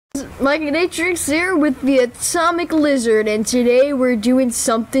Mikeadatrix here with the atomic lizard, and today we're doing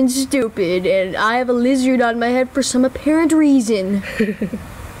something stupid, and I have a lizard on my head for some apparent reason.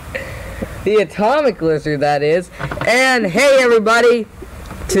 The atomic lizard, that is. And hey everybody,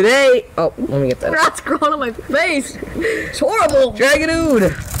 today, oh, let me get that. Rat's growing on my face. It's horrible.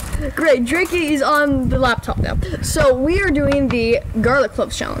 Dragadude. Great, Drakey is on the laptop now. So we are doing the garlic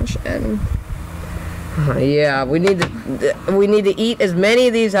cloves challenge, and yeah, we need to eat as many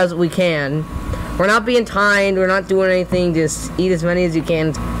of these as we can. We're not being timed, we're not doing anything, just eat as many as you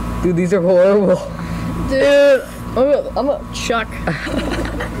can. Dude, these are horrible. Dude, I'm a chuck.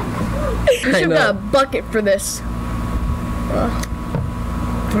 You should have got a bucket for this.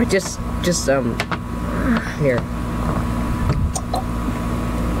 Just here.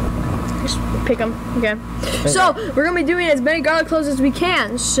 Just pick them, okay. So, we're gonna be doing as many garlic cloves as we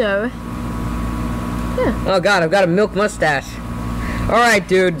can, so yeah. Oh god, I've got a milk mustache. Alright,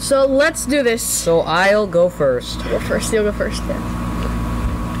 dude. So, let's do this. So, I'll go first. Go first, you'll go first, yeah.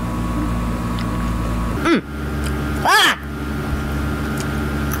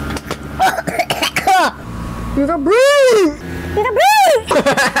 You can breathe! You can breathe!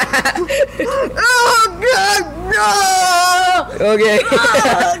 Oh, God! No! Okay.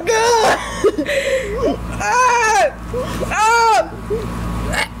 Oh, God!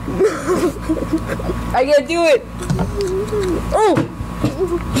 I can't do it! Oh!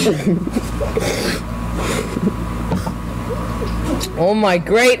 Oh my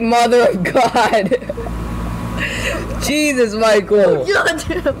great mother of God! Jesus, Michael! God.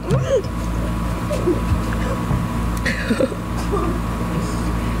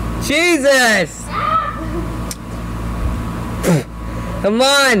 Jesus! Come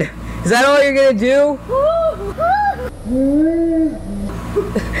on! Is that all you're gonna do?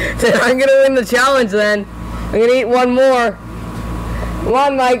 Then I'm gonna win the challenge then. I'm gonna eat one more. Come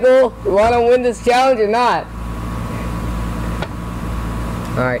on, Michael. You wanna win this challenge or not?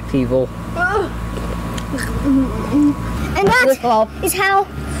 Alright, people. And that is how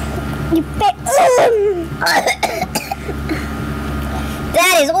you fit.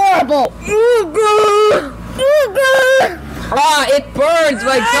 That is horrible. Ah, it burns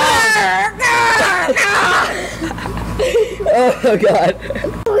my tongue. Oh God.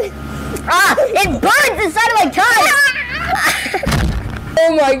 Ah, it burns inside of my tongue.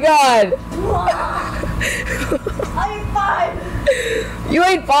 Oh my God. I ate 5. You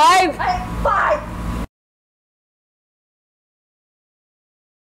ate 5? I ate 5.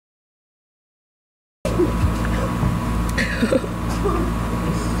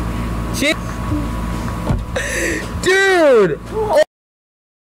 Dude! Oh.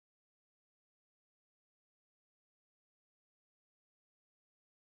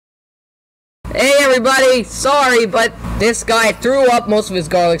 Hey everybody, sorry, but this guy threw up most of his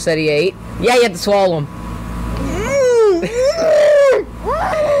garlics that he ate. Yeah, you had to swallow them.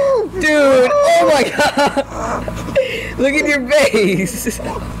 Dude, oh my God! Look at your face! No,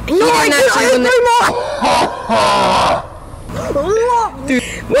 I Dude.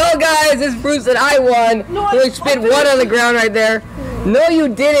 Well guys, this proves that I won. You spit one on the ground right there. No you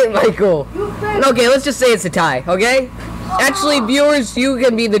didn't, Michael. Okay, let's just say it's a tie, okay? Actually, viewers, you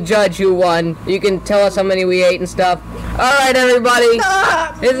can be the judge who won. You can tell us how many we ate and stuff. Alright everybody,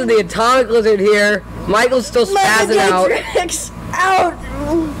 this is the atomic lizard here. Michael's still spazzing out.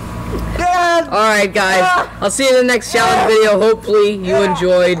 Alright guys, I'll see you in the next challenge video. Hopefully you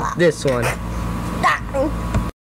enjoyed this one.